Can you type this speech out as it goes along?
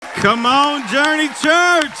Come on, Journey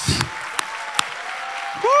Church.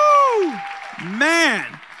 Woo! Man,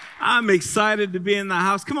 I'm excited to be in the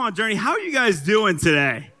house. Come on, Journey. How are you guys doing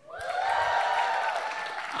today?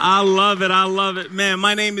 I love it. I love it. Man,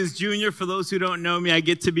 my name is Junior. For those who don't know me, I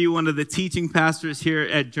get to be one of the teaching pastors here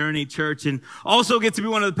at Journey Church and also get to be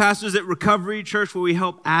one of the pastors at Recovery Church, where we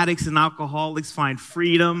help addicts and alcoholics find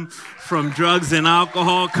freedom from drugs and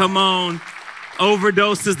alcohol. Come on.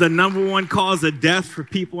 Overdose is the number one cause of death for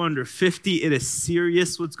people under 50. It is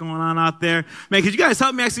serious what's going on out there. Man, could you guys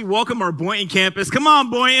help me actually welcome our Boynton campus? Come on,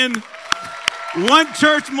 Boynton. One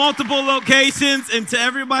church, multiple locations, and to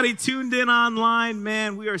everybody tuned in online,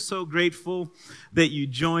 man, we are so grateful that you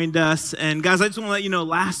joined us. And guys, I just want to let you know,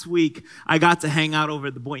 last week I got to hang out over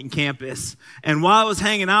at the Boynton campus. And while I was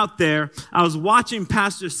hanging out there, I was watching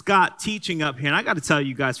Pastor Scott teaching up here. And I got to tell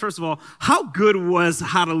you guys, first of all, how good was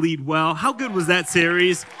How to Lead Well? How good was that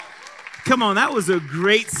series? Come on, that was a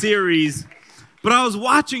great series. But I was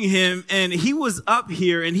watching him, and he was up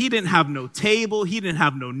here, and he didn't have no table. He didn't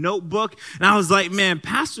have no notebook. And I was like, man,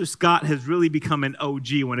 Pastor Scott has really become an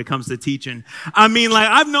OG when it comes to teaching. I mean, like,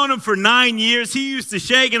 I've known him for 9 years. He used to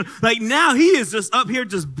shake, and like now he is just up here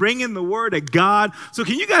just bringing the word of God. So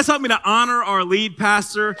can you guys help me to honor our lead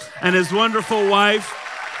pastor and his wonderful wife?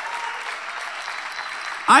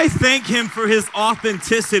 I thank him for his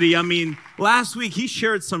authenticity. I mean, last week, he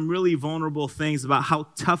shared some really vulnerable things about how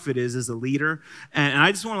tough it is as a leader. And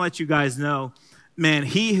I just want to let you guys know, man,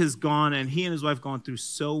 he has gone and he and his wife gone through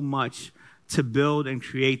so much to build and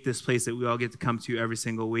create this place that we all get to come to every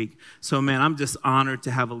single week. So, man, I'm just honored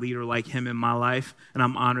to have a leader like him in my life. And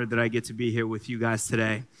I'm honored that I get to be here with you guys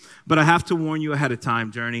today. But I have to warn you ahead of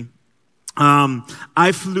time, Journey.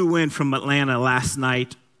 I flew in from Atlanta last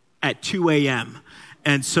night at 2 a.m.,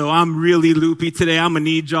 and so I'm really loopy today. I'm going to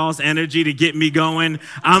need y'all's energy to get me going.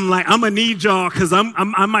 I'm going to need y'all because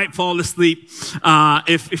I might fall asleep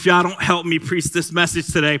if y'all don't help me preach this message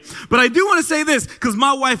today. But I do want to say this because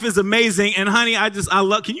my wife is amazing. And honey, I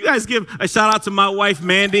love, can you guys give a shout out to my wife,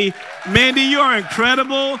 Mandy? Mandy, you are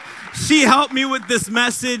incredible. She helped me with this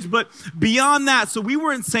message. But beyond that, so we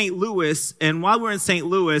were in St. Louis. And while we were in St.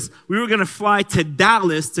 Louis, we were going to fly to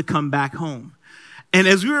Dallas to come back home. And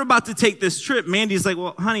as we were about to take this trip, Mandy's like,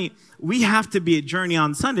 well, honey, we have to be at Journey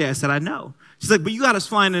on Sunday. I said, I know. She's like, but you got us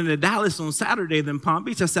flying into Dallas on Saturday, then Palm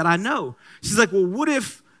Beach. I said, I know. She's like, well, what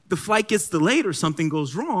if the flight gets delayed or something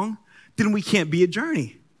goes wrong? Then we can't be at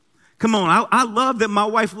Journey. Come on, I love that my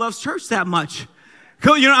wife loves church that much.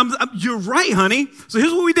 You know, you're right, honey. So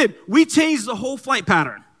here's what we did. We changed the whole flight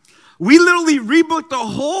pattern. We literally rebooked the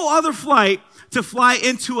whole other flight to fly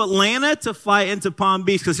into Atlanta, to fly into Palm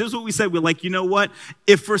Beach. Because here's what we said. We're like, you know what?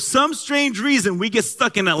 If for some strange reason we get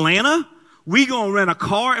stuck in Atlanta, we going to rent a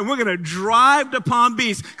car and we're going to drive to Palm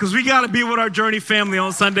Beach because we got to be with our Journey family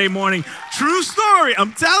on Sunday morning. True story.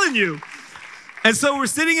 I'm telling you. And so we're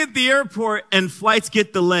sitting at the airport and flights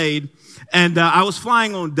get delayed. And I was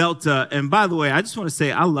flying on Delta. And by the way, I just want to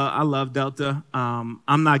say I love Delta.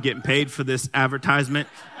 I'm not getting paid for this advertisement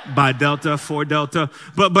by Delta, for Delta.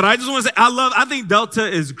 But I just want to say I think Delta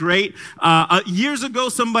is great. Years ago,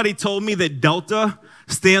 somebody told me that Delta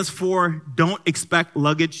stands for Don't Expect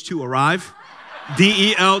Luggage to Arrive.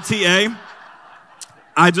 DELTA.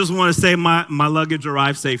 I just want to say my luggage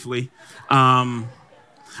arrived safely. I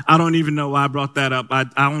don't even know why I brought that up. I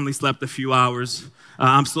only slept a few hours.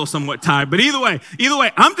 I'm still somewhat tired. But either way,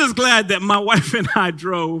 I'm just glad that my wife and I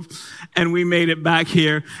drove and we made it back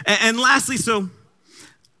here. And lastly, so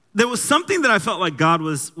there was something that I felt like God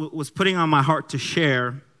was putting on my heart to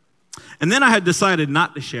share. And then I had decided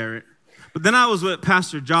not to share it. But then I was with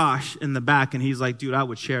Pastor Josh in the back, and he's like, dude, I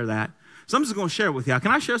would share that. So I'm just going to share it with y'all.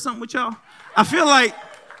 Can I share something with y'all? I feel like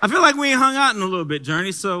we ain't hung out in a little bit,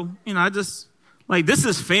 Journey. So, you know, this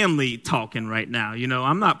is family talking right now. You know,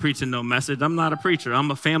 I'm not preaching no message. I'm not a preacher.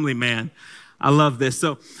 I'm a family man. I love this.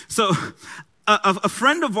 So a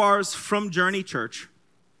friend of ours from Journey Church,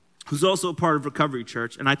 who's also a part of Recovery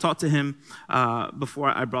Church, and I talked to him before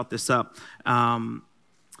I brought this up.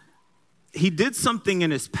 He did something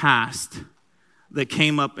in his past that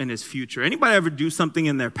came up in his future. Anybody ever do something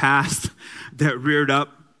in their past that reared up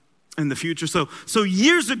in the future? So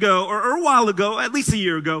years ago, or a while ago, at least a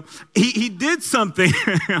year ago, he did something.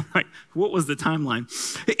 Like, what was the timeline?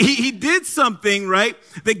 He did something, right,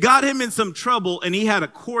 that got him in some trouble, and he had a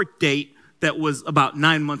court date that was about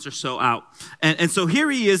 9 months or so out. And so here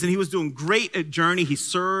he is, and he was doing great at Journey. He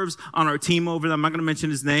serves on our team over there. I'm not going to mention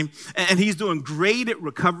his name. And he's doing great at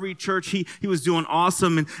Recovery Church. He was doing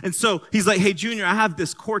awesome. And so he's like, hey, Junior, I have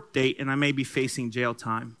this court date, and I may be facing jail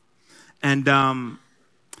time. And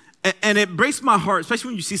And it breaks my heart, especially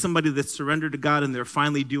when you see somebody that's surrendered to God and they're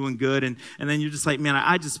finally doing good. And then you're just like, man,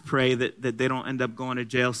 I just pray that they don't end up going to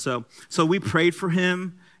jail. So we prayed for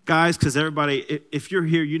him, guys, because everybody, if you're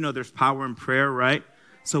here, you know there's power in prayer, right?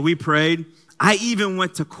 So we prayed. I even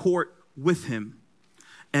went to court with him.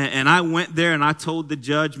 And I went there and I told the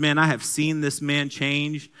judge, man, I have seen this man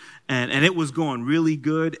change. And it was going really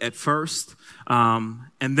good at first.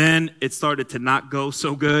 And then it started to not go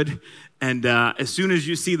so good. And as soon as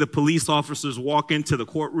you see the police officers walk into the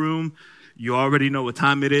courtroom, you already know what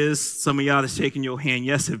time it is. Some of y'all are shaking your hand.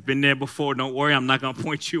 Yes, have been there before. Don't worry, I'm not going to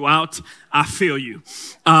point you out. I feel you.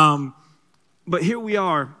 But here we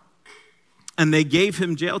are. And they gave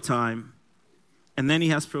him jail time. And then he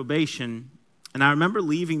has probation. And I remember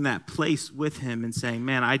leaving that place with him and saying,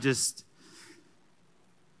 man,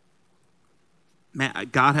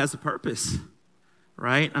 God has a purpose,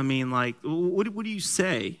 right? I mean, like, what do you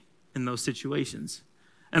say in those situations?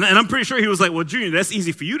 And I'm pretty sure he was like, well, Junior, that's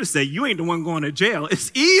easy for you to say. You ain't the one going to jail.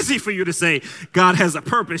 It's easy for you to say God has a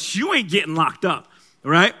purpose. You ain't getting locked up,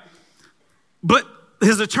 right? But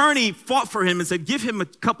his attorney fought for him and said, give him a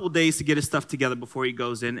couple of days to get his stuff together before he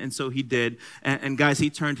goes in. And so he did. And guys, he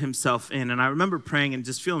turned himself in. And I remember praying and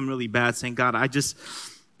just feeling really bad, saying, God, I just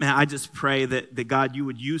pray that God, you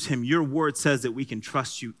would use him. Your word says that we can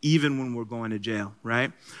trust you even when we're going to jail,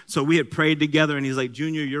 right? So we had prayed together, and he's like,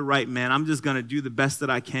 Junior, you're right, man. I'm just going to do the best that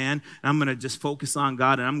I can, and I'm going to just focus on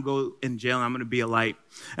God, and I'm going to go in jail, and I'm going to be a light.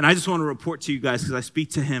 And I just want to report to you guys, because I speak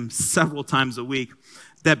to him several times a week,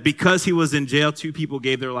 that because he was in jail, 2 people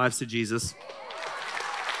gave their lives to Jesus.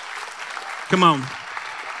 Come on.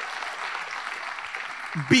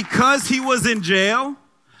 Because he was in jail,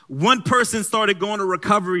 1 person started going to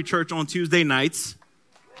recovery church on Tuesday nights.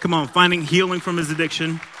 Come on, finding healing from his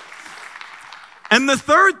addiction. And the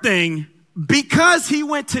third thing, because he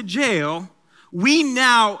went to jail, we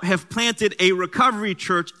now have planted a recovery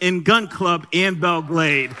church in Gun Club and Belle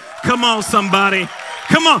Glade. Come on, somebody.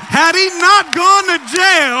 Come on. Had he not gone to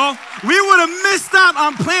jail, we would have missed out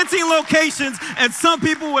on planting locations, and some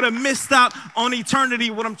people would have missed out on eternity.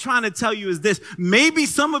 What I'm trying to tell you is this. Maybe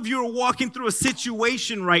some of you are walking through a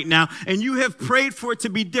situation right now, and you have prayed for it to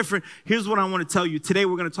be different. Here's what I want to tell you. Today,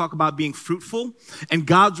 we're going to talk about being fruitful, and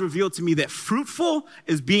God's revealed to me that fruitful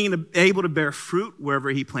is being able to bear fruit wherever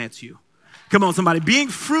he plants you. Come on, somebody. Being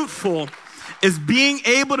fruitful is being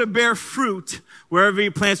able to bear fruit wherever he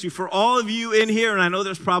plants you. For all of you in here, and I know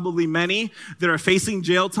there's probably many that are facing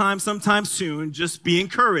jail time sometime soon, just be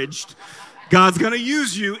encouraged. God's going to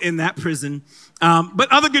use you in that prison.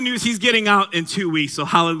 But other good news, he's getting out in 2 weeks. So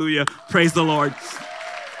hallelujah. Praise the Lord.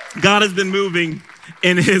 God has been moving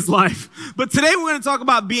in his life. But today we're going to talk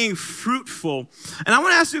about being fruitful. And I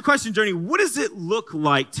want to ask you a question, Journey. What does it look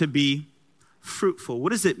like to be fruitful?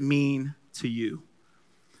 What does it mean to you?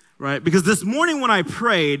 Right? Because this morning when I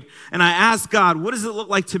prayed and I asked God, what does it look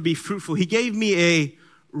like to be fruitful? He gave me a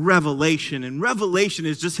revelation. And revelation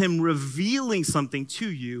is just him revealing something to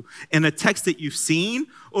you in a text that you've seen,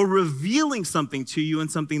 or revealing something to you in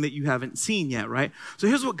something that you haven't seen yet, right? So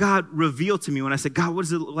here's what God revealed to me when I said, God, what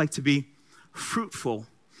does it look like to be fruitful?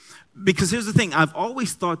 Because here's the thing. I've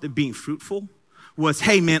always thought that being fruitful was,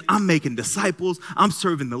 hey, man, I'm making disciples. I'm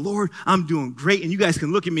serving the Lord. I'm doing great. And you guys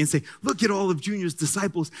can look at me and say, look at all of Junior's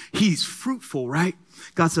disciples. He's fruitful, right?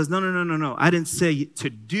 God says, no. I didn't say to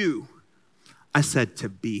do. I said to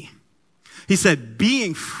be. He said,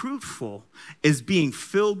 being fruitful is being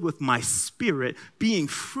filled with my spirit. Being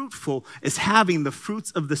fruitful is having the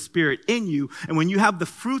fruits of the Spirit in you. And when you have the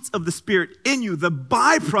fruits of the Spirit in you, the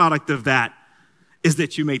byproduct of that is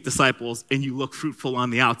that you make disciples and you look fruitful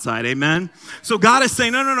on the outside. Amen? So God is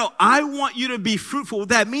saying, no. I want you to be fruitful. What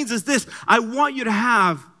that means is this. I want you to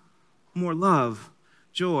have more love,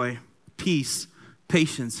 joy, peace,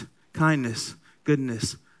 patience, kindness,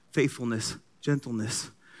 goodness, faithfulness,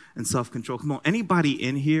 gentleness, and self-control. Come on, anybody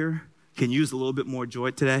in here can use a little bit more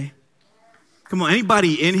joy today? Come on,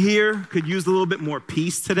 anybody in here could use a little bit more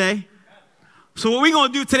peace today? So what we're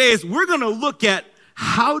going to do today is we're going to look at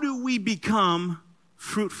how do we become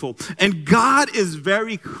fruitful. And God is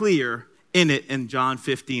very clear in it in John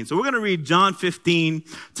 15. So we're going to read John 15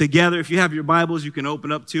 together. If you have your Bibles, you can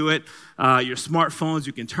open up to it. Your smartphones,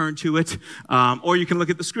 you can turn to it. Or you can look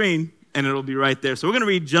at the screen, and it'll be right there. So we're going to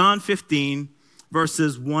read John 15,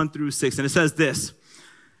 verses 1 through 6. And it says this: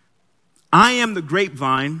 I am the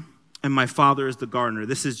grapevine, and my Father is the gardener.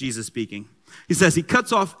 This is Jesus speaking. He says, he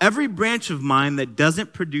cuts off every branch of mine that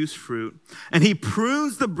doesn't produce fruit, and he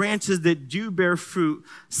prunes the branches that do bear fruit,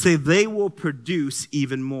 so they will produce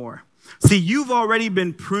even more. See, you've already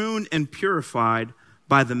been pruned and purified,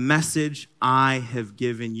 by the message I have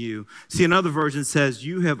given you. See, another version says,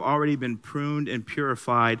 you have already been pruned and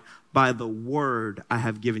purified by the word I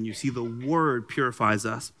have given you. See, the word purifies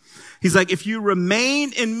us. He's like, if you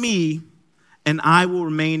remain in me, and I will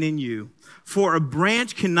remain in you. For a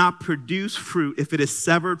branch cannot produce fruit if it is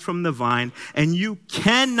severed from the vine, and you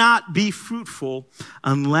cannot be fruitful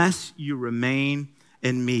unless you remain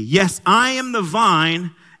in me. Yes, I am the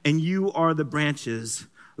vine, and you are the branches.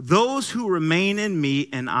 Those who remain in me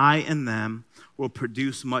and I in them will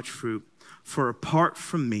produce much fruit. For apart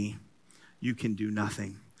from me, you can do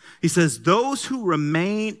nothing. He says, those who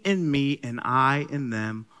remain in me and I in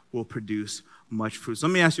them will produce much fruit. So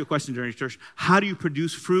let me ask you a question, Journey Church. How do you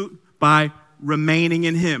produce fruit? By remaining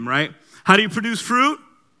in him, right? How do you produce fruit?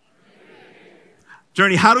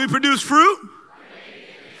 Journey, how do we produce fruit?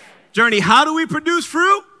 Journey, how do we produce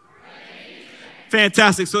fruit?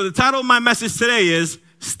 Fantastic. So the title of my message today is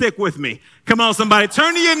Stick With Me. Come on, somebody.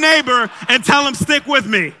 Turn to your neighbor and tell him, stick with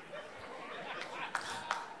me.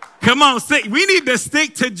 Come on, stick. We need to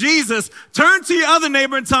stick to Jesus. Turn to your other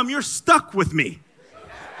neighbor and tell him, you're stuck with me.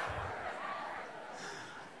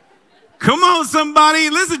 Come on,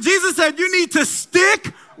 somebody. Listen, Jesus said you need to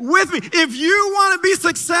stick with me. If you want to be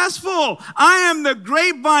successful, I am the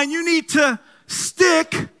grapevine. You need to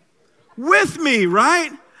stick with me,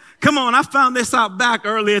 right? Come on, I found this out back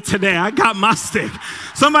earlier today. I got my stick.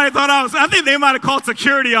 Somebody thought I think they might have called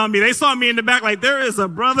security on me. They saw me in the back like, there is a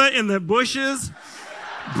brother in the bushes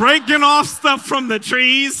breaking off stuff from the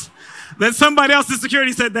trees. Then somebody else in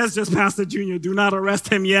security said, that's just Pastor Junior. Do not arrest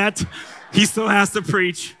him yet. He still has to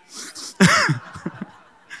preach.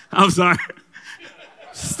 I'm sorry.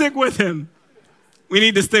 Stick with him. We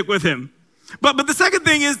need to stick with him. But the second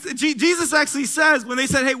thing is, Jesus actually says, when they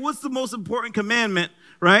said, hey, what's the most important commandment,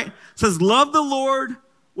 right? It says, love the Lord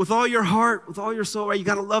with all your heart, with all your soul, right? You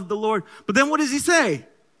got to love the Lord. But then what does he say?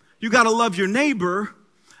 You got to love your neighbor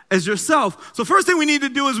as yourself. So first thing we need to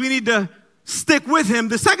do is we need to stick with him.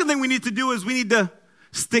 The second thing we need to do is we need to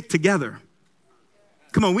stick together.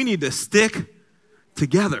 Come on, we need to stick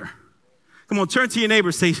together. Come on, turn to your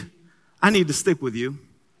neighbor, say, I need to stick with you.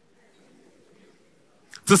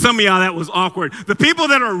 To some of y'all, that was awkward. The people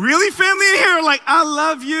that are really family in here are like, I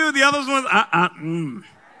love you. The others ones,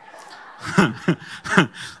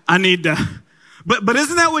 I need to. But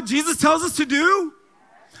isn't that what Jesus tells us to do?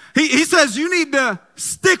 He says, you need to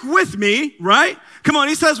stick with me, right? Come on,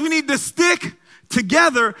 he says we need to stick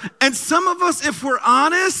together. And some of us, if we're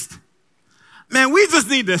honest, man, we just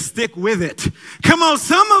need to stick with it. Come on,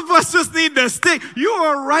 some of us just need to stick. You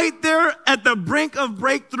are right there at the brink of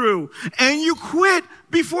breakthrough, and you quit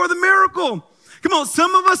before the miracle. Come on,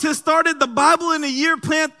 some of us have started the Bible in a year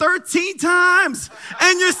plan 13 times,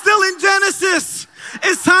 and you're still in Genesis.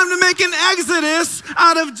 It's time to make an exodus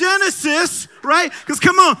out of Genesis, right? Because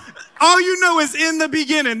come on, all you know is in the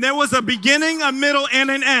beginning. There was a beginning, a middle, and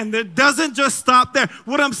an end. It doesn't just stop there.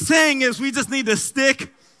 What I'm saying is we just need to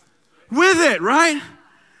stick with it, right?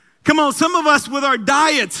 Come on, some of us with our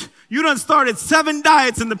diets, you done started 7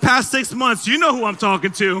 diets in the past 6 months. You know who I'm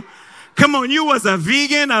talking to. Come on, you was a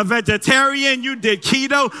vegan, a vegetarian, you did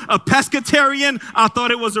keto, a pescatarian. I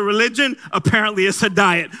thought it was a religion. Apparently it's a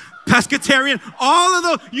diet. Pescatarian, all of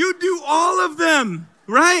those, you do all of them,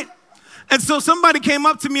 right? And so somebody came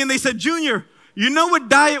up to me and they said, Junior, you know what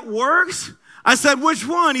diet works? I said, which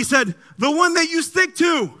one? He said, the one that you stick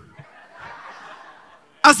to.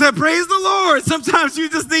 I said, praise the Lord. Sometimes you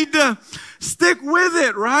just need to stick with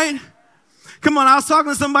it, right? Come on, I was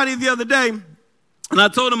talking to somebody the other day, and I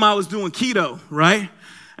told him I was doing keto, right?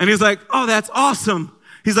 And he's like, oh, that's awesome.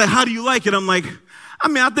 He's like, how do you like it? I'm like,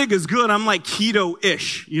 I think it's good. I'm like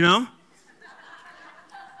keto-ish, you know?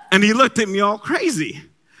 And he looked at me all crazy.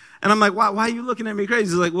 And I'm like, why are you looking at me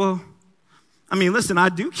crazy? He's like, well, listen, I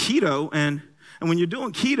do keto, and when you're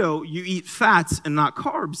doing keto, you eat fats and not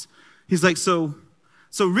carbs. He's like, so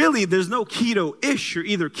really, there's no keto-ish. You're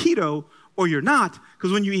either keto or you're not,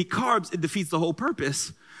 because when you eat carbs, it defeats the whole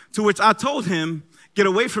purpose. To which I told him, get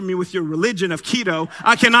away from me with your religion of keto.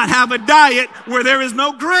 I cannot have a diet where there is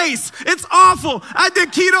no grace. It's awful. I did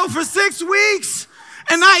keto for 6 weeks,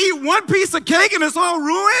 and I eat 1 piece of cake, and it's all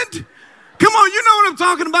ruined. Come on, you know what I'm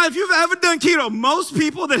talking about. If you've ever done keto, most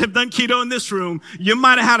people that have done keto in this room, you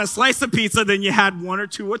might have had a slice of pizza, then you had 1 or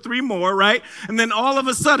 2 or 3 more, right? And then all of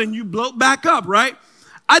a sudden, you bloat back up, right?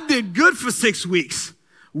 I did good for 6 weeks.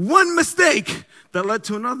 1 mistake that led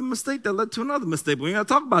to another mistake, that led to another mistake. We ain't got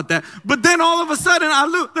to talk about that. But then all of a sudden,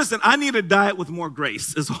 listen, I need a diet with more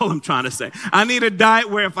grace is all I'm trying to say. I need a diet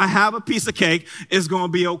where if I have a piece of cake, it's going to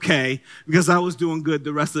be okay because I was doing good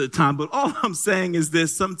the rest of the time. But all I'm saying is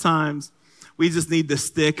this, sometimes we just need to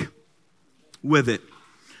stick with it.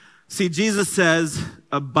 See, Jesus says,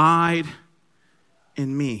 abide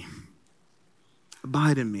in me.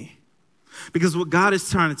 Abide in me. Because what God is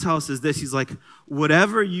trying to tell us is this. He's like,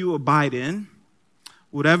 whatever you abide in,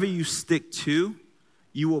 whatever you stick to,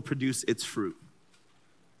 you will produce its fruit.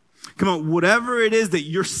 Come on, whatever it is that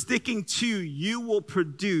you're sticking to, you will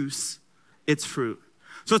produce its fruit.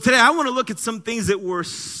 So today I want to look at some things that we're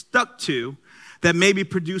stuck to that may be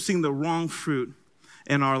producing the wrong fruit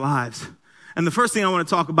in our lives. And the first thing I want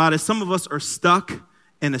to talk about is some of us are stuck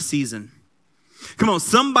in a season. Come on,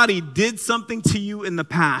 somebody did something to you in the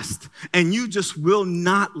past, and you just will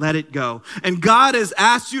not let it go. And God has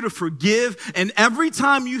asked you to forgive, and every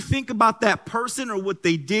time you think about that person or what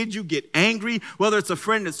they did, you get angry, whether it's a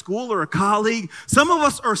friend at school or a colleague. Some of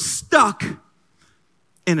us are stuck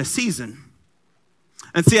in a season.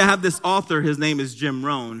 And see, I have this author, his name is Jim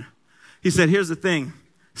Rohn. He said, here's the thing,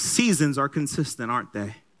 seasons are consistent, aren't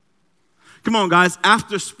they? Come on, guys,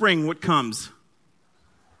 after spring, what comes?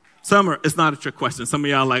 Summer. It's not a trick question. Some of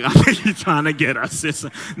y'all are like, I think you're trying to get us.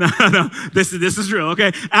 No, this is real,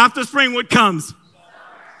 okay? After spring, what comes?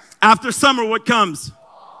 After summer, what comes?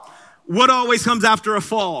 What always comes after a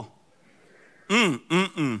fall?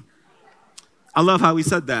 I love how he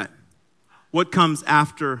said that. What comes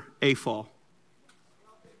after a fall?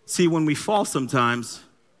 See, when we fall sometimes,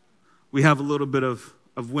 we have a little bit of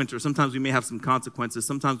winter. Sometimes we may have some consequences.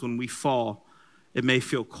 Sometimes when we fall, it may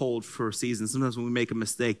feel cold for a season. Sometimes when we make a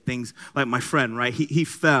mistake, things like my friend, right? He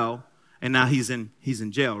fell, and now he's in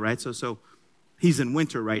jail, right? So he's in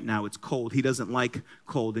winter right now. It's cold. He doesn't like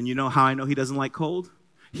cold. And you know how I know he doesn't like cold?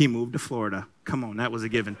 He moved to Florida. Come on, that was a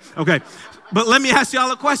given. Okay, but let me ask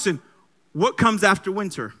y'all a question. What comes after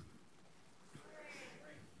winter?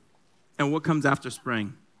 And what comes after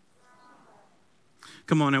spring?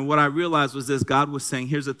 Come on, and what I realized was this. God was saying,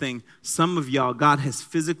 here's the thing. Some of y'all, God has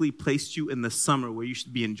physically placed you in the summer where you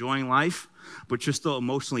should be enjoying life, but you're still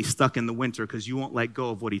emotionally stuck in the winter because you won't let go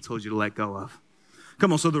of what he told you to let go of.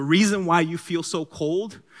 Come on, so the reason why you feel so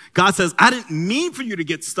cold, God says, I didn't mean for you to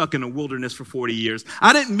get stuck in a wilderness for 40 years.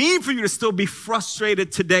 I didn't mean for you to still be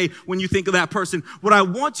frustrated today when you think of that person. What I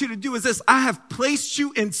want you to do is this. I have placed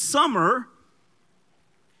you in summer,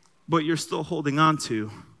 but you're still holding on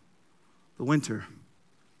to the winter.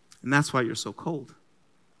 And that's why you're so cold.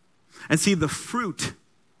 And see, the fruit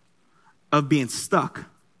of being stuck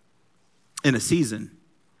in a season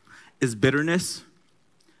is bitterness,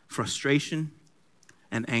 frustration,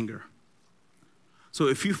 and anger. So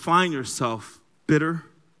if you find yourself bitter,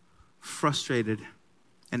 frustrated,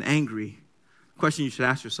 and angry, the question you should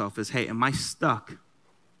ask yourself is, hey, am I stuck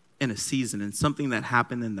in a season in something that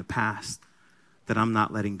happened in the past that I'm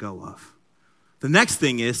not letting go of? The next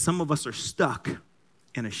thing is some of us are stuck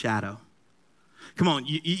in a shadow. Come on,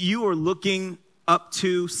 you are looking up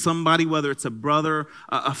to somebody, whether it's a brother,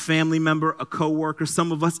 a family member, a coworker.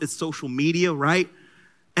 Some of us, it's social media, right?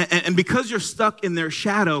 And because you're stuck in their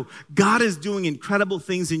shadow, God is doing incredible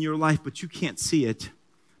things in your life, but you can't see it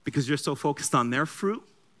because you're so focused on their fruit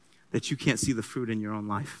that you can't see the fruit in your own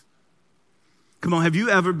life. Come on, have you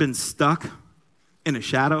ever been stuck in a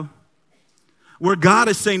shadow where God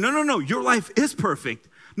is saying, no, your life is perfect.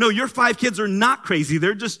 No, your 5 kids are not crazy.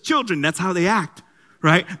 They're just children. That's how they act,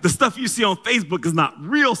 right? The stuff you see on Facebook is not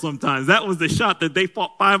real sometimes. That was the shot that they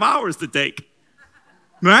fought 5 hours to take,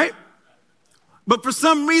 right? But for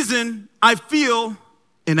some reason, I feel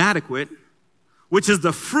inadequate, which is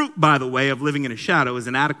the fruit, by the way, of living in a shadow is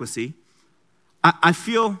inadequacy. I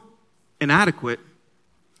feel inadequate,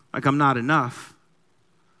 like I'm not enough,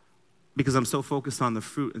 because I'm so focused on the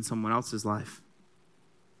fruit in someone else's life.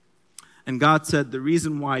 And God said, the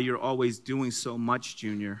reason why you're always doing so much,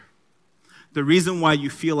 Junior, the reason why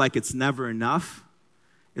you feel like it's never enough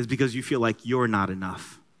is because you feel like you're not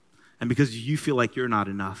enough. And because you feel like you're not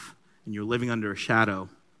enough and you're living under a shadow,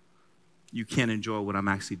 you can't enjoy what I'm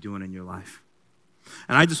actually doing in your life.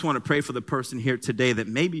 And I just want to pray for the person here today that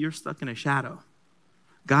maybe you're stuck in a shadow.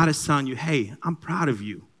 God is telling you, hey, I'm proud of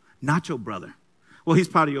you, not your brother. Well, he's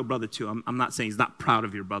proud of your brother too. I'm not saying he's not proud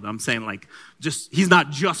of your brother. I'm saying he's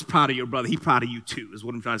not just proud of your brother. He's proud of you too is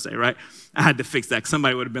what I'm trying to say, right? I had to fix that.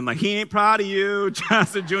 Somebody would have been like, he ain't proud of you.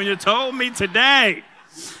 Pastor Junior told me today.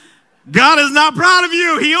 God is not proud of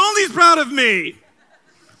you. He only is proud of me.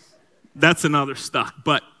 That's another stuck.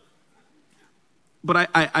 But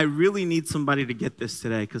I really need somebody to get this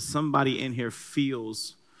today because somebody in here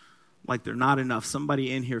feels like they're not enough.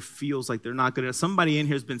 Somebody in here feels like they're not good enough. Somebody in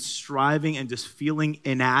here has been striving and just feeling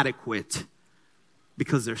inadequate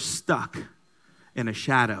because they're stuck in a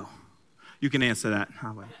shadow. You can answer that.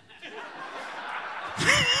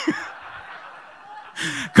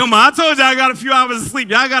 Come on, I told you I got a few hours of sleep.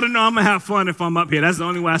 Y'all got to know I'm going to have fun if I'm up here. That's the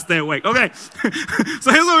only way I stay awake. Okay, so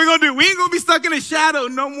here's what we're going to do. We ain't going to be stuck in a shadow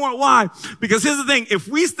no more. Why? Because here's the thing. If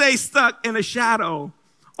we stay stuck in a shadow,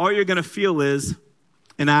 all you're going to feel is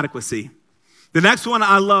inadequacy. The next one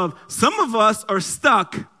I love, some of us are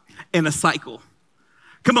stuck in a cycle.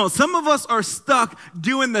 Come on, some of us are stuck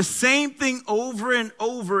doing the same thing over and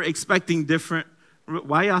over, expecting different.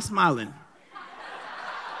 Why y'all smiling?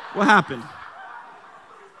 What happened?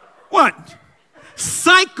 What?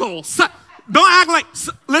 Cycle. Don't act like,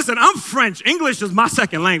 listen, I'm French. English is my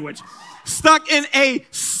second language. Stuck in a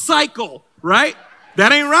cycle, right?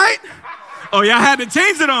 That ain't right? Oh, y'all had to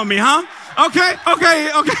change it on me, huh? Okay.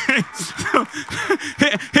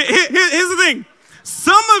 Here's the thing.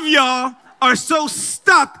 Some of y'all are so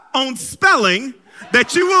stuck on spelling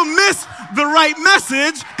that you will miss the right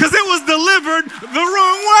message because it was delivered the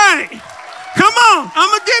wrong way. Come on, I'm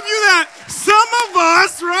going to give you that. Some of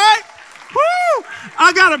us, right? Woo!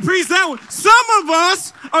 I got to preach that one. Some of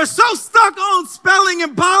us are so stuck on spelling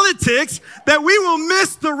and politics that we will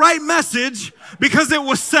miss the right message because it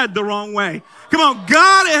was said the wrong way. Come on,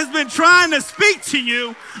 God has been trying to speak to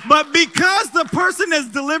you, but because the person that's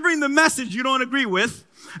delivering the message you don't agree with,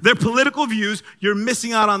 their political views, you're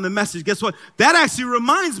missing out on the message. Guess what? That actually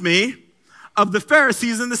reminds me of the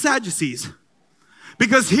Pharisees and the Sadducees.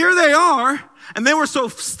 Because here they are, and they were so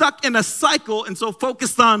stuck in a cycle and so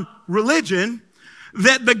focused on religion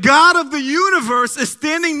that the God of the universe is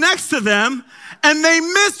standing next to them, and they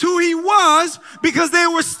missed who he was because they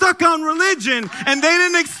were stuck on religion, and they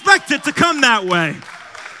didn't expect it to come that way.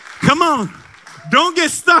 Come on. Don't get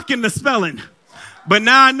stuck in the spelling. But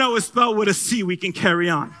now I know it's spelled with a C. We can carry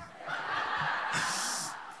on.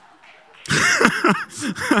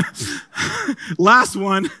 Last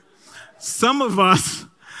one. Some of us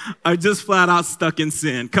are just flat out stuck in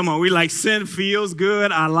sin. Come on, we like sin feels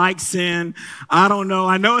good. I like sin. I don't know.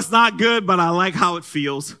 I know it's not good, but I like how it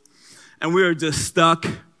feels. And we are just stuck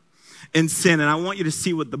in sin. And I want you to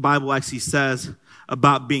see what the Bible actually says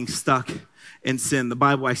about being stuck in sin. The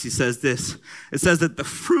Bible actually says this. It says that the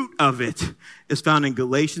fruit of it is found in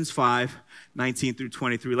Galatians 5:19 through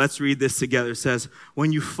 23. Let's read this together. It says,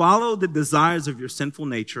 when you follow the desires of your sinful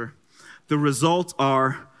nature, the results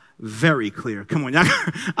are very clear. Come on,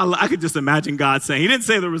 I could just imagine God saying, he didn't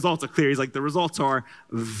say the results are clear. He's like, the results are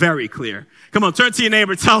very clear. Come on, turn to your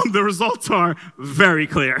neighbor, tell him the results are very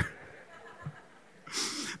clear.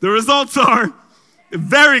 The results are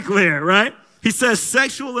very clear, right? He says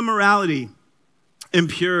sexual immorality,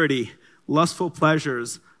 impurity, lustful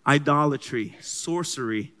pleasures, idolatry,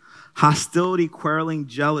 sorcery, hostility, quarreling,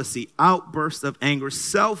 jealousy, outbursts of anger,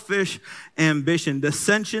 selfish ambition,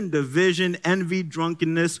 dissension, division, envy,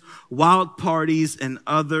 drunkenness, wild parties, and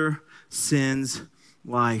other sins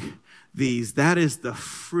like these. That is the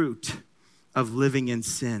fruit of living in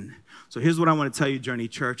sin. So here's what I want to tell you, Journey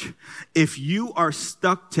Church. If you are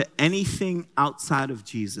stuck to anything outside of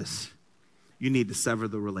Jesus, you need to sever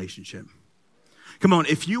the relationship. Come on,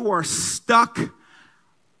 if you are stuck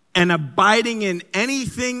and abiding in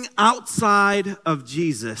anything outside of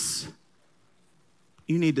Jesus,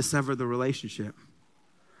 you need to sever the relationship.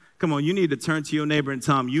 Come on, you need to turn to your neighbor and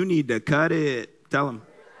tell him, you need to cut it. Tell him.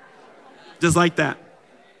 Just like that.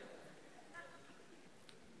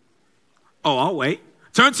 Oh, I'll wait.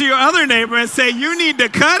 Turn to your other neighbor and say, you need to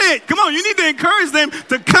cut it. Come on, you need to encourage them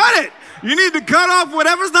to cut it. You need to cut off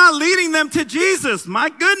whatever's not leading them to Jesus. My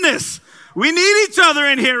goodness. We need each other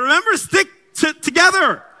in here. Remember, stick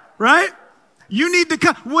together. Right? You need to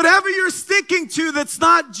cut whatever you're sticking to that's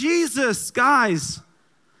not Jesus, guys.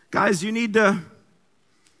 Guys, you need to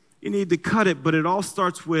cut it, but it all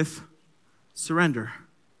starts with surrender.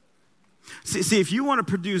 See, if you want to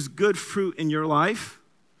produce good fruit in your life,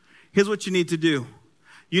 here's what you need to do.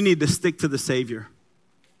 You need to stick to the Savior.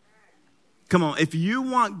 Come on, if you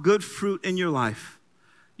want good fruit in your life,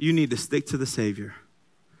 you need to stick to the Savior.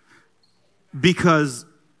 Because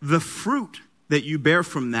the fruit that you bear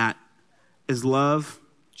from that is love,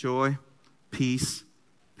 joy, peace,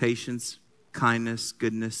 patience, kindness,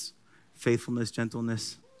 goodness, faithfulness,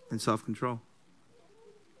 gentleness, and self-control.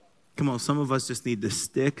 Come on, some of us just need to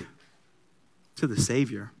stick to the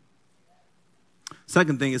Savior.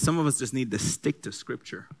 Second thing is some of us just need to stick to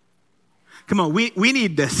Scripture. Come on, we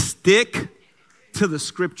need to stick to the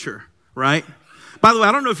Scripture, right? By the way,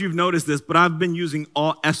 I don't know if you've noticed this, but I've been using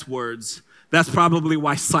all S words. That's probably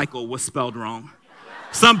why cycle was spelled wrong.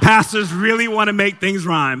 Some pastors really want to make things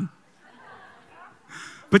rhyme.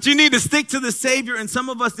 But you need to stick to the Savior, and some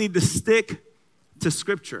of us need to stick to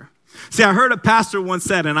Scripture. See, I heard a pastor once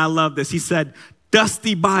said, and I love this, he said,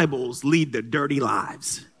 dusty Bibles lead to dirty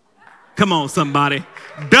lives. Come on, somebody.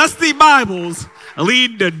 Dusty Bibles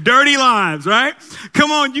lead to dirty lives, right?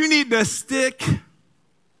 Come on, you need to stick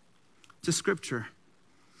to Scripture.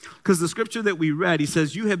 Because the scripture that we read, he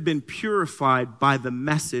says, you have been purified by the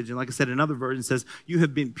message. And like I said, another version says, you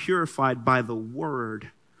have been purified by the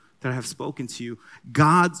word that I have spoken to you.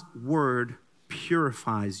 God's word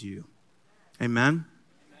purifies you. Amen?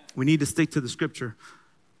 We need to stick to the scripture.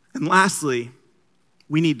 And lastly,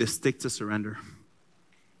 we need to stick to surrender.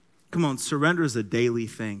 Come on, surrender is a daily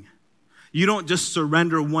thing. You don't just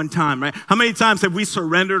surrender one time, right? How many times have we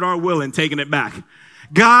surrendered our will and taken it back?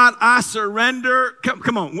 God, I surrender.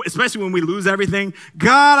 Come on, especially when we lose everything.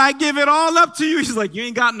 God, I give it all up to you. He's like, you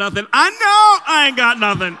ain't got nothing. I know I ain't got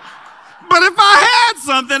nothing. But if I had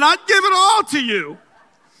something, I'd give it all to you.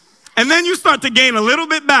 And then you start to gain a little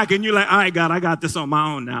bit back, and you're like, all right, God, I got this on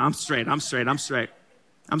my own now. I'm straight.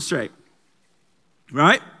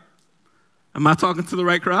 Right? Am I talking to the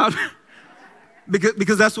right crowd?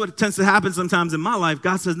 Because that's what tends to happen sometimes in my life.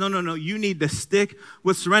 God says, no, you need to stick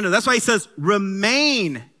with surrender. That's why he says,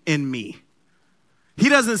 remain in me. He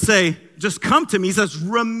doesn't say, just come to me. He says,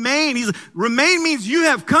 remain. Remain means you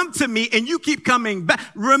have come to me and you keep coming back.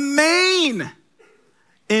 Remain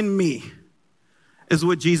in me is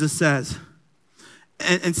what Jesus says.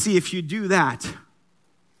 And see, if you do that,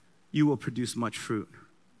 you will produce much fruit.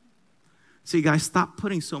 See, guys, stop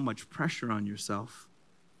putting so much pressure on yourself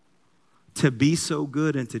to be so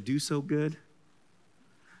good and to do so good.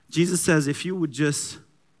 Jesus says, if you would just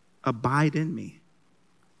abide in me,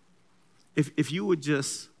 if you would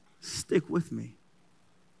just stick with me,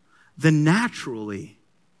 then naturally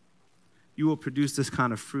you will produce this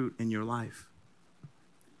kind of fruit in your life.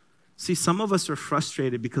 See, some of us are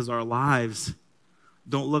frustrated because our lives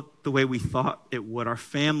don't look the way we thought it would. Our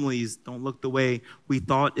families don't look the way we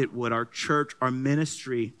thought it would. Our church, our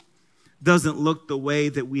ministry doesn't look the way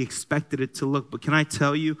that we expected it to look. But can I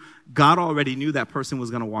tell you, God already knew that person was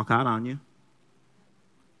going to walk out on you.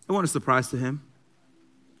 It wasn't a surprise to him.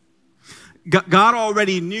 God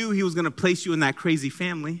already knew he was going to place you in that crazy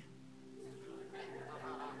family.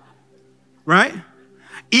 Right?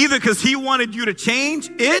 Either because he wanted you to change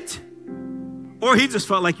it, or he just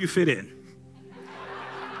felt like you fit in.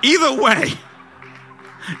 Either way,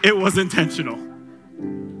 it was intentional.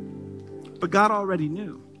 But God already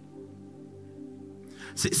knew.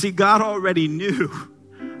 See, God already knew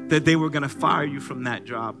that they were going to fire you from that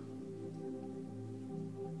job.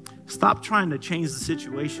 Stop trying to change the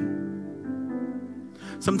situation.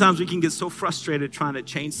 Sometimes we can get so frustrated trying to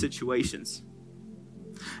change situations.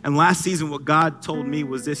 And last season, what God told me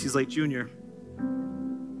was this. He's like, Junior,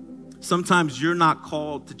 sometimes you're not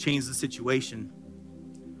called to change the situation.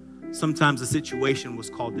 Sometimes the situation was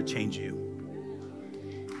called to change you.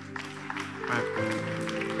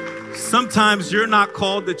 Right. Sometimes you're not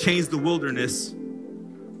called to change the wilderness.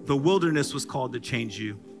 The wilderness was called to change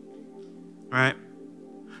you. Right?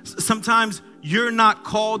 Sometimes you're not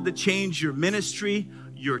called to change your ministry,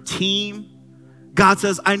 your team. God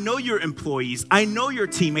says, I know your employees. I know your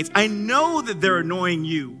teammates. I know that they're annoying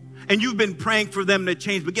you. And you've been praying for them to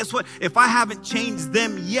change. But guess what? If I haven't changed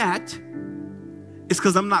them yet, it's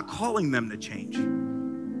because I'm not calling them to change.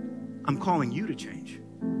 I'm calling you to change.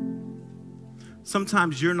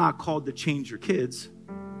 Sometimes you're not called to change your kids.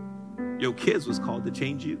 Your kids was called to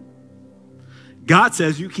change you. God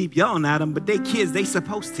says you keep yelling at them, but they kids, they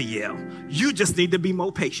supposed to yell. You just need to be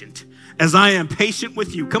more patient, as I am patient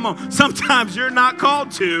with you. Come on. Sometimes you're not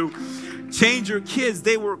called to change your kids.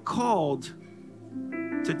 They were called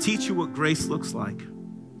to teach you what grace looks like,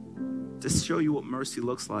 to show you what mercy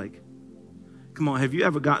looks like. Come on, have you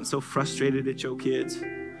ever gotten so frustrated at your kids?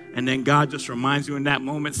 And then God just reminds you in that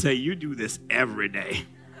moment, say, you do this every day.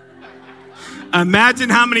 Imagine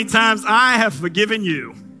how many times I have forgiven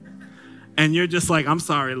you. And you're just like, I'm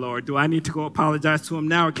sorry, Lord. Do I need to go apologize to him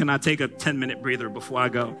now, or can I take a 10-minute breather before I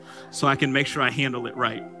go so I can make sure I handle it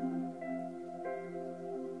right?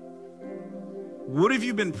 What have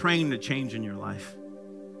you been praying to change in your life?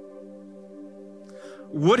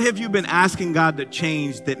 What have you been asking God to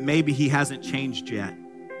change that maybe he hasn't changed yet?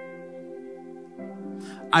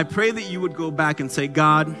 I pray that you would go back and say,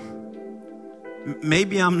 God,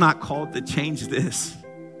 maybe I'm not called to change this.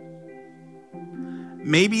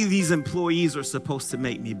 Maybe these employees are supposed to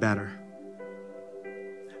make me better.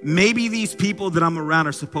 Maybe these people that I'm around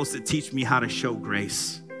are supposed to teach me how to show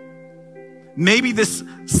grace. Maybe this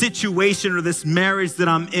situation or this marriage that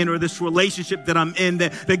I'm in or this relationship that I'm in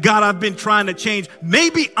that God, I've been trying to change.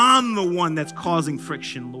 Maybe I'm the one that's causing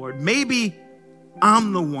friction, Lord. Maybe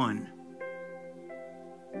I'm the one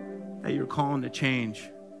that you're calling to change.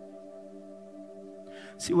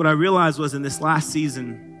 See, what I realized was in this last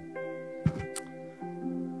season,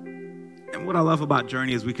 what I love about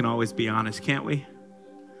Journey is we can always be honest, can't we?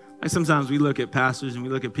 Like sometimes we look at pastors and we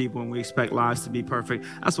look at people and we expect lives to be perfect.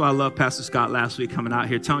 That's why I love Pastor Scott last week coming out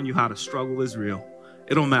here telling you how the struggle is real.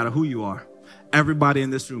 It don't matter who you are. Everybody in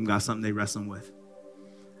this room got something they wrestling with.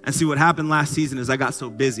 And see, what happened last season is I got so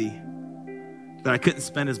busy that I couldn't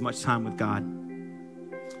spend as much time with God.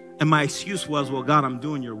 And my excuse was, well, God, I'm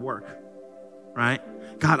doing your work, right?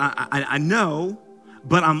 God, I know,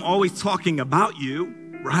 but I'm always talking about you,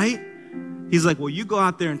 right? He's like, well, you go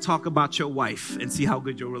out there and talk about your wife and see how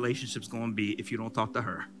good your relationship's going to be if you don't talk to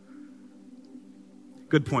her.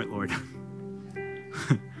 Good point, Lord.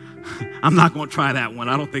 I'm not going to try that one.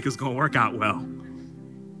 I don't think it's going to work out well.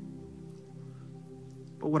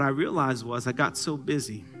 But what I realized was I got so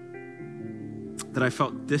busy that I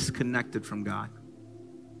felt disconnected from God.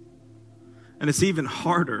 And it's even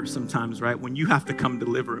harder sometimes, right, when you have to come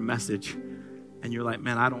deliver a message and you're like,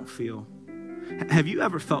 man, I don't feel. Have you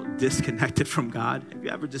ever felt disconnected from God? Have you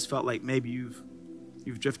ever just felt like maybe you've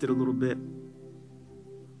drifted a little bit?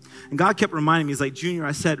 And God kept reminding me, he's like, Junior,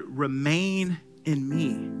 I said, remain in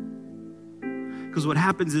me. Because what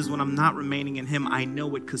happens is when I'm not remaining in him, I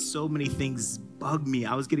know it because so many things bug me.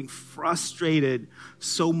 I was getting frustrated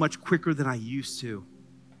so much quicker than I used to.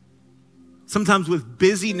 Sometimes with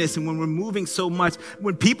busyness and when we're moving so much,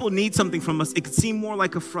 when people need something from us, it can seem more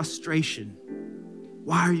like a frustration.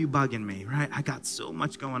 Why are you bugging me, right? I got so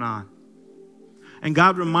much going on. And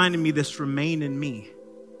God reminded me this, remain in me.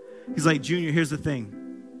 He's like, Junior, here's the thing.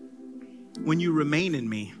 When you remain in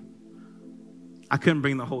me, I couldn't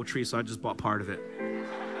bring the whole tree, so I just bought part of it.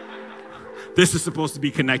 This is supposed to be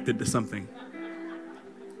connected to something.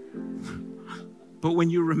 But when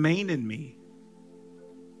you remain in me,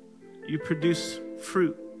 you produce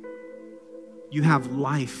fruit. You have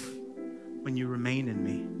life when you remain in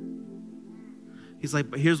me. He's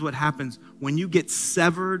like, but here's what happens. When you get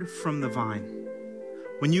severed from the vine,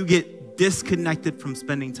 when you get disconnected from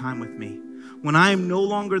spending time with me, when I am no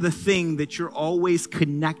longer the thing that you're always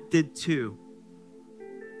connected to,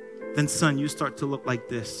 then son, you start to look like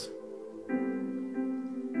this.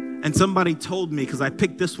 And somebody told me, because I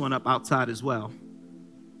picked this one up outside as well.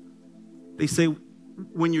 They say,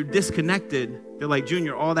 when you're disconnected, they're like,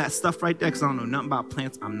 Junior, all that stuff right there, because I don't know nothing about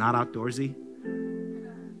plants. I'm not outdoorsy.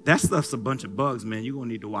 That stuff's a bunch of bugs, man. You're going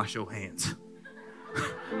to need to wash your hands.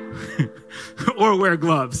 Or wear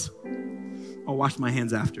gloves. I'll wash my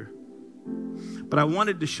hands after. But I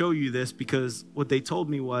wanted to show you this because what they told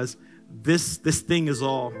me was this thing is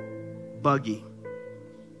all buggy.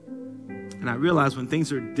 And I realized when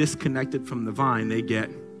things are disconnected from the vine, they get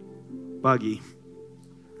buggy.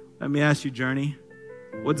 Let me ask you, Journey,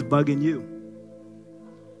 what's bugging you?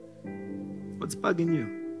 What's bugging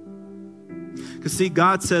you? Because see,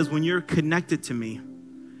 God says when you're connected to me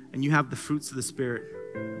and you have the fruits of the Spirit,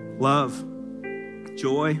 love,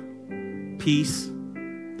 joy, peace,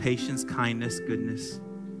 patience, kindness, goodness,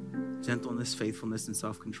 gentleness, faithfulness, and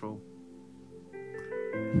self-control,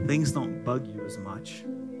 things don't bug you as much.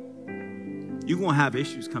 You're going to have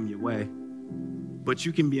issues come your way, but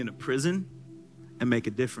you can be in a prison and make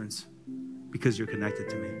a difference because you're connected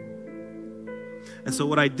to me. And so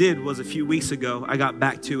what I did was a few weeks ago, I got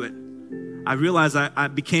back to it. I realized I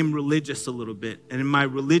became religious a little bit. And in my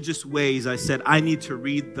religious ways, I said, I need to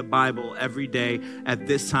read the Bible every day at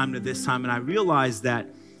this time to this time. And I realized that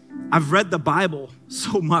I've read the Bible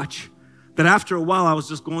so much that after a while, I was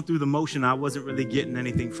just going through the motion. I wasn't really getting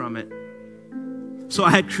anything from it. So I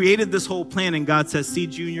had created this whole plan, and God says, see,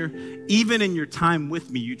 Junior, even in your time with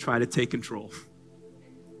me, you try to take control.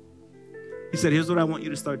 He said, here's what I want you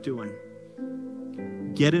to start doing.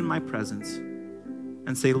 Get in my presence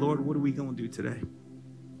and say, Lord, what are we going to do today?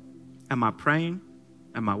 Am I praying?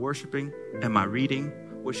 Am I worshiping? Am I reading?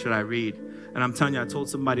 What should I read? And I'm telling you, I told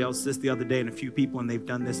somebody else this the other day and a few people, and they've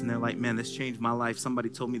done this, and they're like, man, this changed my life. Somebody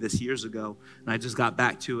told me this years ago, and I just got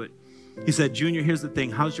back to it. He said, Junior, here's the thing.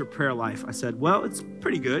 How's your prayer life? I said, well, it's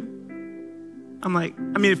pretty good. I'm like,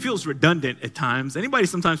 it feels redundant at times. Anybody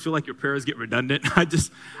sometimes feel like your prayers get redundant?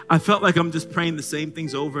 I felt like I'm just praying the same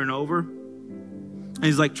things over and over. And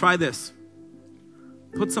he's like, try this.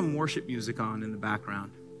 Put some worship music on in the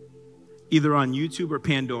background, either on YouTube or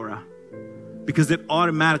Pandora, because it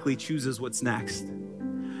automatically chooses what's next.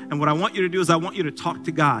 And what I want you to do is I want you to talk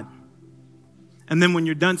to God. And then when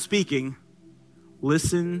you're done speaking,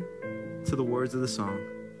 listen to the words of the song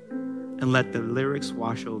and let the lyrics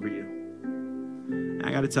wash over you. And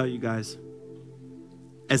I got to tell you guys,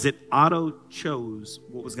 as it auto-chose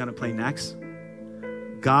what was going to play next,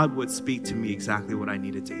 God would speak to me exactly what I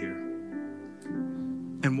needed to hear.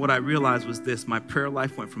 And what I realized was this: my prayer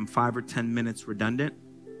life went from 5 or 10 minutes redundant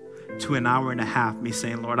to an hour and a half, me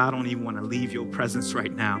saying, Lord, I don't even want to leave your presence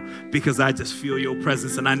right now because I just feel your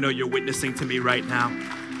presence and I know you're witnessing to me right now.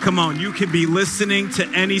 Come on, you can be listening to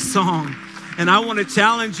any song. And I want to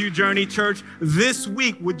challenge you, Journey Church, this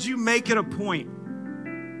week, would you make it a point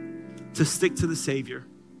to stick to the Savior,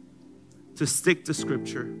 to stick to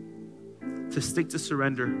Scripture, to stick to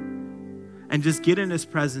surrender, and just get in His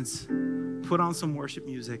presence, put on some worship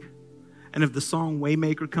music. And if the song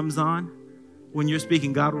Waymaker comes on, when you're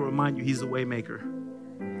speaking, God will remind you He's a Waymaker.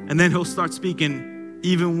 And then He'll start speaking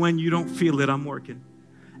even when you don't feel it, I'm working.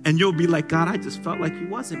 And you'll be like, God, I just felt like you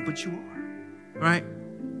wasn't, but you are, right?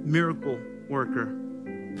 Miracle worker,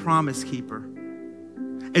 promise keeper.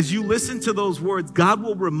 As you listen to those words, God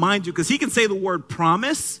will remind you, because He can say the word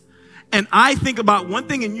promise, and I think about one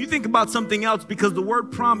thing and you think about something else, because the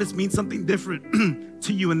word promise means something different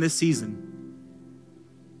to you in this season.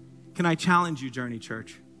 Can I challenge you, Journey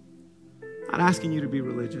Church? I'm not asking you to be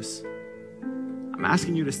religious. I'm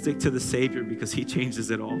asking you to stick to the Savior because He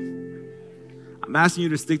changes it all. I'm asking you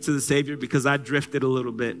to stick to the Savior because I drifted a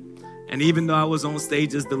little bit. And even though I was on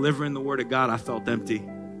stages delivering the word of God, I felt empty.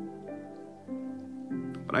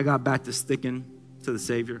 But I got back to sticking to the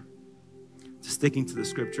Savior, to sticking to the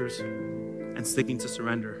Scriptures, and sticking to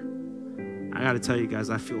surrender. I got to tell you guys,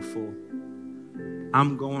 I feel full.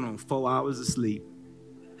 I'm going on 4 hours of sleep,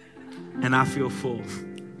 and I feel full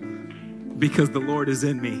because the Lord is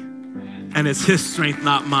in me, and it's His strength,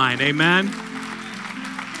 not mine. Amen?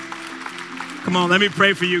 Come on, let me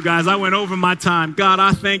pray for you guys. I went over my time. God,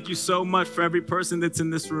 I thank you so much for every person that's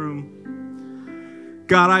in this room.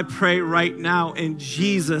 God, I pray right now in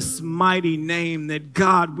Jesus' mighty name that,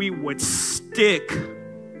 God, we would stick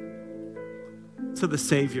to the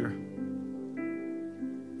Savior.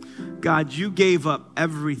 God, you gave up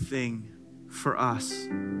everything for us.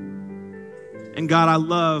 And God, I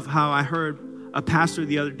love how I heard a pastor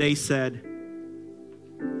the other day said,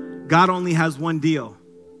 God only has one deal.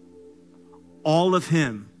 All of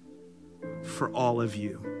Him for all of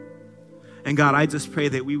you. And God, I just pray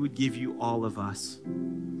that we would give you all of us.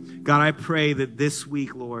 God, I pray that this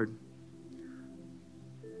week, Lord,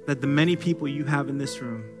 that the many people you have in this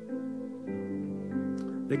room,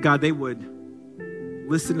 that God, they would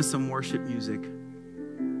listen to some worship music.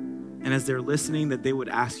 And as they're listening, that they would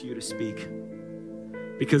ask you to speak.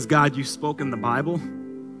 Because God, you spoke in the Bible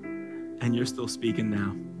and you're still speaking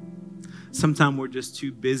now. Sometimes we're just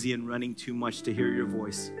too busy and running too much to hear your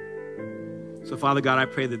voice. So Father God, I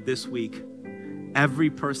pray that this week, every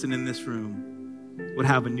person in this room would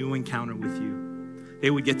have a new encounter with you.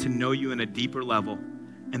 They would get to know you in a deeper level,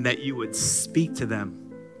 and that you would speak to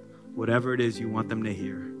them whatever it is you want them to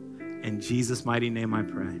hear. In Jesus' mighty name I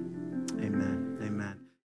pray. Amen.